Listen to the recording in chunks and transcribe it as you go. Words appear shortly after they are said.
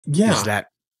Is Yeah, that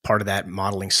part of that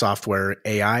modeling software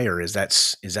AI, or is that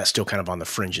still kind of on the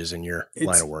fringes in your line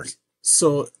it's of work?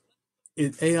 so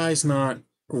AI is not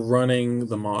running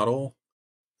the model.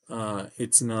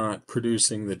 It's not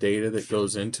producing the data that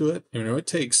goes into it.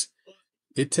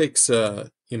 It takes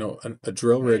a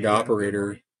drill rig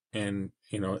operator and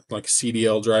like a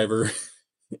CDL driver.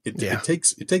 Yeah,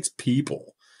 It takes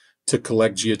people to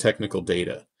collect geotechnical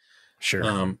data. sure.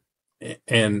 Um,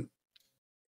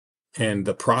 and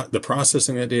the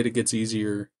processing of that data gets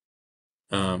easier.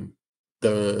 Um,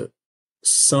 the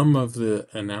some of the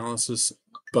analysis,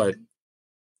 but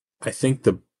I think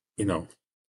you know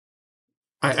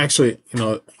I actually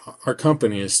our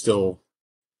company is still,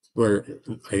 we're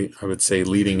I would say,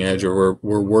 leading edge, or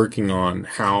we're working on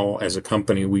how as a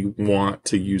company we want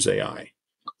to use AI.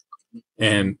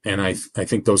 And I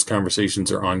think those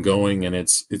conversations are ongoing, and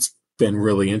it's been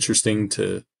really interesting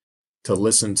to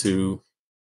listen to,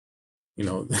 you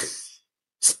know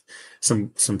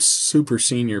some super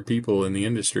senior people in the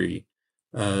industry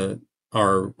uh,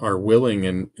 are willing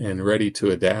and ready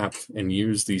to adapt and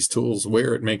use these tools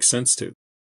where it makes sense to.